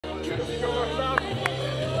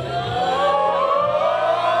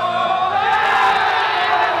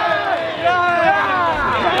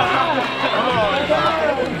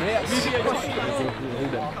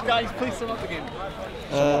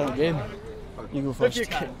game? You go first. You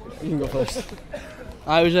can go first.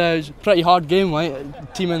 It was a pretty hard game,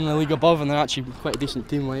 like. Team in the league above, and they're actually quite a decent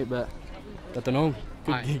team, like. But I don't know.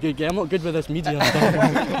 Good game. I'm not good with this media and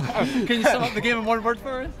stuff. Can you sum up the game in one word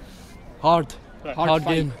for us? Hard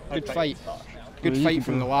game. Good fight. Good fight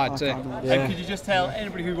from the lads. Yeah. And could you just tell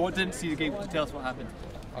anybody who didn't see the game, to tell us what happened?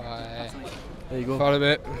 There you go.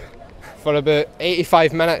 For about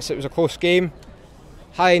 85 minutes, it was a close game.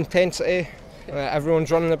 High intensity. Everyone's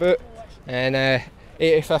running about. And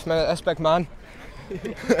 85th minute, this big man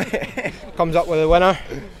comes up with a winner.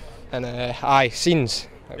 And scenes.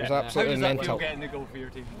 It was absolutely mental. How does that feel getting the goal for your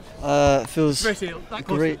team? It feels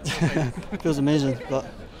Great. It feels amazing, but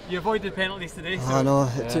you avoided penalties today. So I know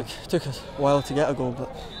it took a while to get a goal, but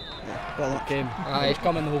better Game. It's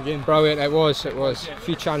coming the whole game. Brilliant, it was. A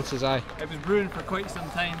few chances, It was brewing for quite some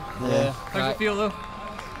time. Yeah. How does it feel though?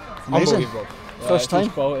 Amazing. Unbelievable. First time.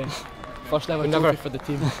 Quality. First ever trophy for the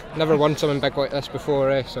team. Never won something big like this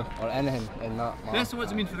before, so. Or anything in that. So what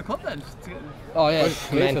does it mean for the club then? Oh yeah, it's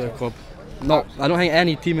great for the club. I don't think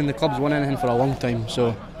any team in the club's won anything for a long time,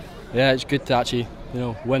 so yeah, it's good to actually,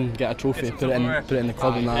 win, get a trophy, put it in the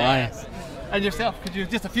club and that. Yes. And yourself, could you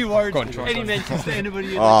just a few words? Any mentions to anybody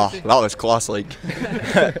you'd Oh, like to say? that was class, like.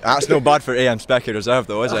 That's no bad for AM Specky Reserve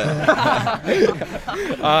though, is it?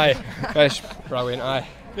 It's brilliant,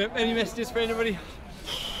 Yep, any messages for anybody?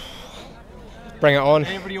 Bring it on.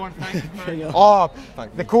 Anybody you want to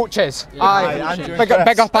thank? The coaches. Andrew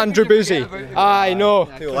Big up Andrew Boozy. No.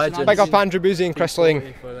 Two legends. Big up Andrew Boozy and Chris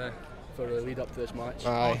Ling. For the lead up to this match.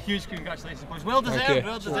 Huge congratulations, boys. Well deserved, Thank you.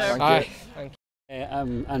 well deserved. Thank you.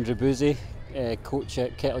 I'm Andrew Boozy, coach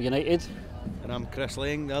at Kettle United. And I'm Chris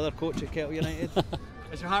Ling, the other coach at Kettle United.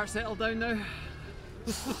 Is your heart settled down now?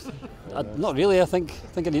 Not really, I think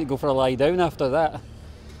I need to go for a lie down after that.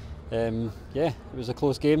 Yeah, it was a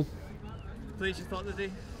close game. Plays you thought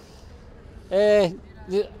today?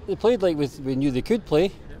 They played like we knew they could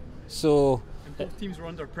play, so... And both teams were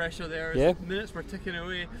under pressure there, Yeah. Minutes were ticking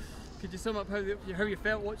away. Could you sum up how you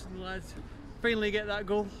felt watching the lads finally get that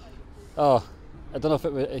goal? Oh, I don't know if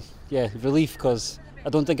it was... relief, because I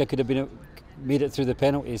don't think I could have made it through the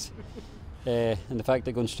penalties. And the fact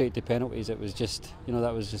that going straight to penalties, it was just,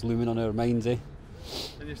 that was just looming on our minds, eh?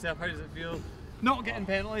 And yourself, how does it feel? Not getting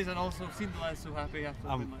penalties and also seeing the lads so happy after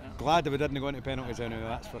a win like that. Glad that we didn't go into penalties anyway,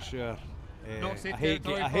 that's for sure.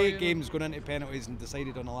 I hate games going into penalties and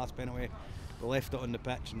decided on the last penalty. We left it on the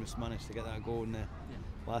pitch and we managed to get that goal in the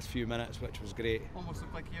last few minutes, which was great. Almost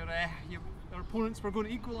looked like your opponents were going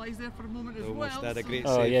to equalise there for a moment as Almost well. did a great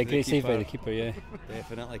Oh save. yeah, great save by the keeper, yeah.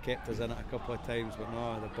 Definitely kept us in it a couple of times, but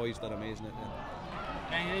no, the boys did amazing at the end.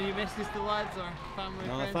 Any messages to the lads or family?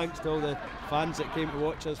 No, friends? thanks to all the fans that came to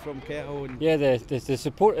watch us from Kettle. And Yeah, the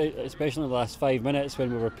support, especially in the last 5 minutes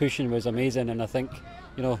when we were pushing, was amazing, and I think,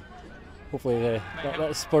 hopefully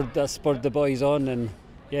that spurred the boys on, and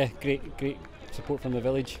yeah, great support from the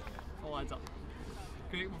village. All adds up.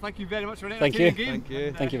 Great, well thank you very much for an Thank entertaining you. game. Thank you.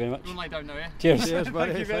 And, Thank you very much. Don't lie down now, yeah? Cheers. cheers,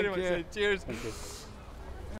 buddy. Thank you very Thank much. you. Cheers. Thank you.